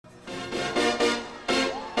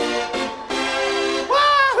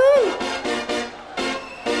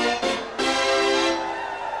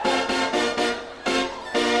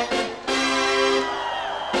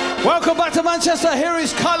Welcome back to Manchester. Here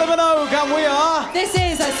is Kylie Minogue, and we are... This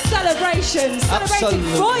is a celebration, celebrating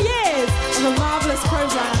 4 years of a marvellous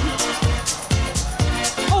programme.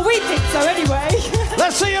 Oh, we think so anyway.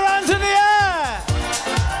 Let's see your hands in the air.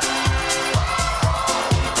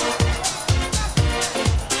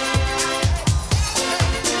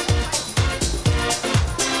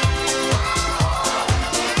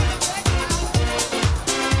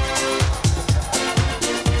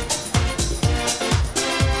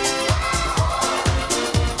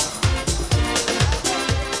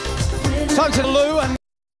 Time to the loo and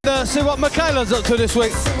see what Michaela's up to this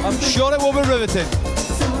week. I'm sure it will be riveting.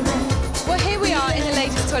 Well, here we are in the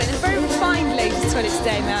ladies' toilet, in a very refined ladies' toilet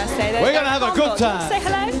today, may I say. We're going to have a good time. Say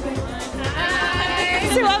hello. Hi.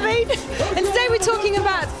 See what I mean? And today we're talking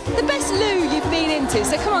about the best loo you've been into.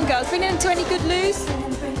 So come on, girls, been into any good loos?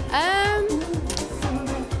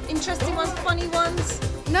 Interesting ones, funny ones?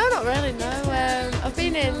 No, not really, no. I've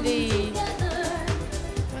been in the...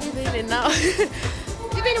 What have I been in now?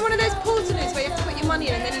 You've been in one of those portaloos where you have to put your money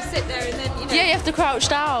in and then you sit there and then, you know... Yeah, you have to crouch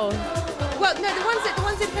down. Well, no, the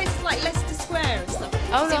ones in places like Leicester Square and stuff.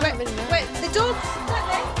 Oh, no, where the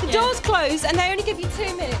doors close and they only give you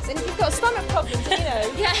 2 minutes, and if you've got stomach problems, you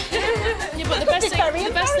know... Yeah, but the best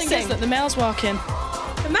thing is that the males walk in.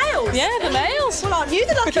 The males? Yeah, the males. Well, aren't you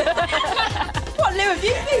the lucky one? What loo have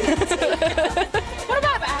you been into? What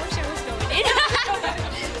about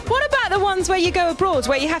What about the ones where you go abroad,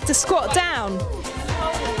 where you have to squat down?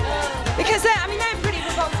 Because they're pretty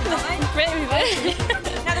revolting, aren't they? Pretty revolting.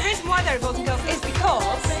 Now, the reason why they're revolting, girls, is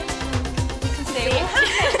because you can see all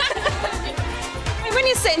happening. When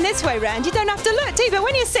you're sitting this way round, you don't have to look, do you? But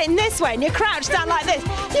when you're sitting this way and you're crouched down like this,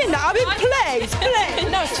 you know, please.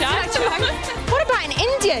 No chance. What about in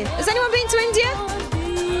India? Has anyone been to India?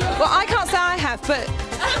 Well, I can't say I have, but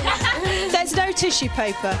there's no tissue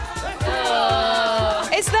paper.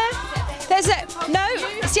 Is there? No,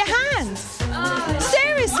 it's your hands.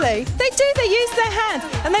 Seriously, they use their hand,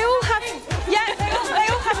 and they all have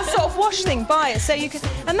a sort of wash thing by it, so you can,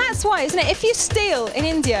 and that's why, isn't it? If you steal in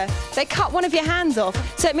India, they cut one of your hands off,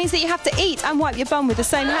 so it means that you have to eat and wipe your bum with the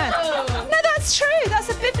same hand. No, that's true. That's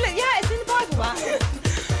a biblical. Yeah, it's in the Bible. That.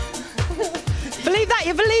 Believe that,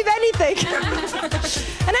 you believe anything.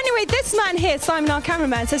 And anyway, this man here, Simon, our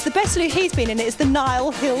cameraman, says the best loo he's been in is the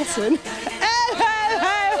Nile Hilton.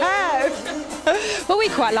 Well, we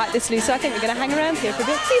quite like this loo, so I think we're going to hang around here for a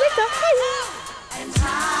bit. See you later.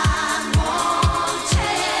 Bye.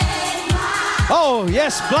 Oh,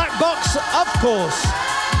 yes, Black Box, of course.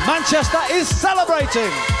 Manchester is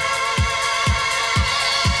celebrating.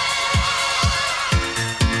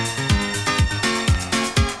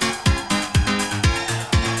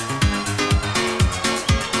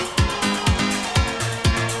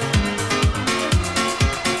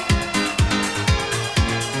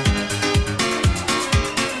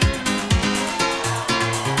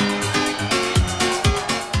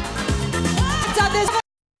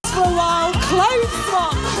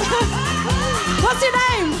 What's your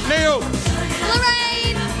name? Neil.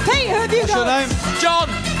 Lorraine. Pete, who have you What's got? your name? John.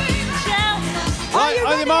 Michelle. Right,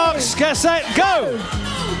 on your marks, get set, go.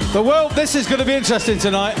 The world, this is going to be interesting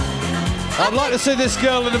tonight. I'd like to see this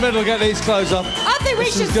girl in the middle get these clothes up. I think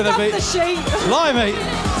we should stop the sheet. Blimey.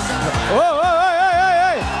 Whoa,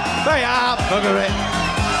 hey. They are, bugger it.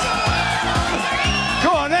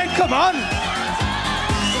 Come on then, come on.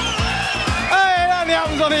 Hey, it only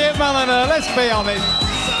happens on the hit Melanie, let's be honest.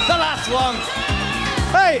 The last one.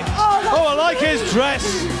 Hey, oh, I like his dress.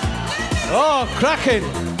 Oh, cracking.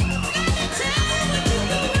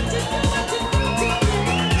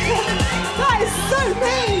 That is so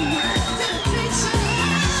mean.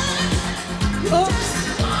 Oops.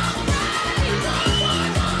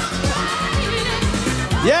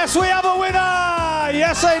 Yes, we have a winner.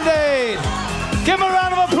 Yes, indeed. Give him a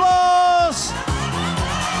round of applause.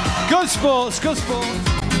 Good sports, good sports.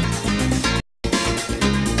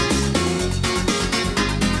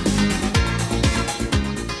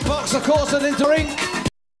 Of course, an drink,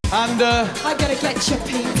 and I'm gonna get you,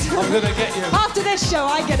 Pete. I'm gonna get you. After this show,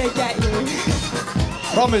 I'm gonna get you.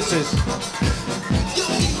 Promises.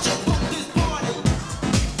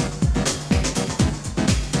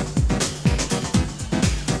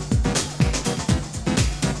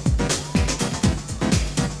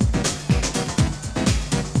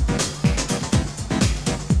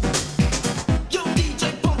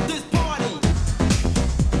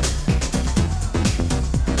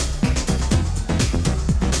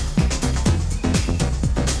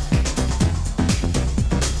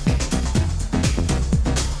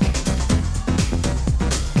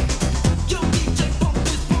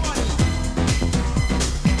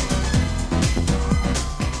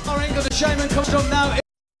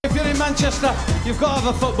 Manchester, you've got to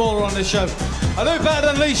have a footballer on this show. I do better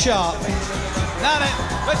than Lee Sharp. Now then,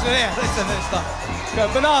 listen here, listen to this stuff. Go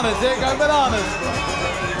bananas, here, go bananas.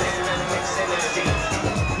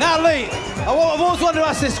 Now Lee, I've always wanted to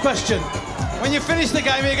ask this question. When you finish the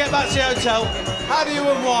game and you get back to your hotel, how do you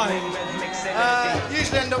unwind?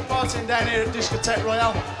 Usually end up partying down here at Discotheque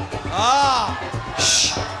Royale. Ah,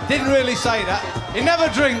 shh, didn't really say that. He never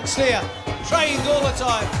drinks, do you? Trains all the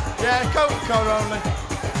time. Yeah, Coca-Cola only.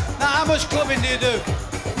 Now, how much clubbing do you do?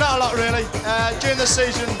 Not a lot really. During the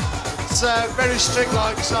season, it's very strict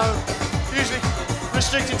like, so usually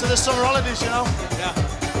restricted to the summer holidays, you know. Yeah.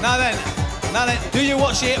 Now then, do you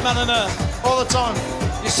watch the Hitman on Earth? All the time.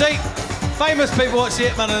 You see, famous people watch the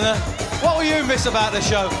Hitman on Earth. What will you miss about the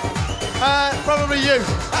show? Probably you.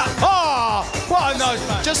 What a nice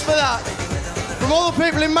man. Just for that, from all the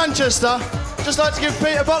people in Manchester, just like to give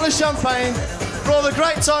Pete a bottle of champagne for all the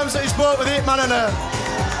great times that he's brought with the Hitman on Earth.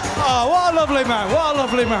 Oh, what a lovely man, what a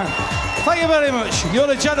lovely man. Thank you very much.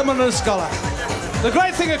 You're a gentleman and a scholar. The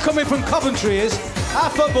great thing of coming from Coventry is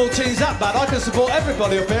our football team's that bad, I can support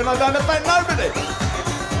everybody up here and I don't offend nobody.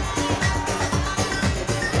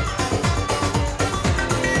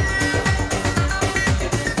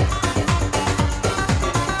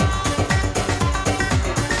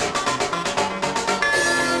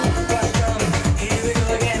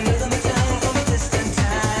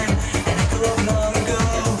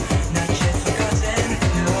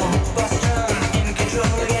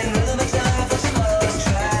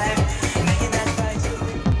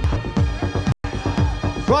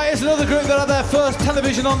 Right, here's another group that had their first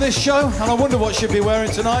television on this show, and I wonder what she'll be wearing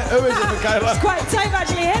tonight. Who is it, Michaela? It's quite tame,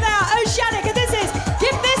 actually. Here they are, Oceanic, and this is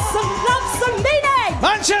Give This Some Love, Some Meaning!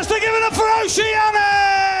 Manchester, give it up for Oceanic!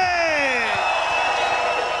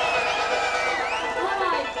 All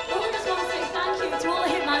right, all I just want to say thank you to all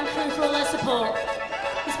the Hitman crew for all their support.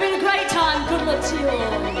 It's been a great time. Good luck to you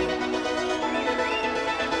all.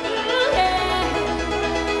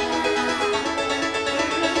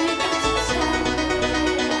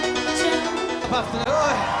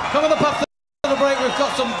 Coming up after the break, we've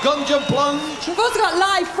got some Gungeon Plunge. We've also got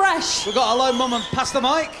Live Fresh. We've got Hello Mum and Pass the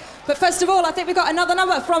Mic. But first of all, I think we've got another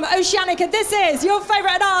number from Oceanic, and this is your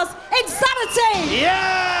favourite and ours, Insanity!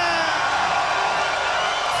 Yeah!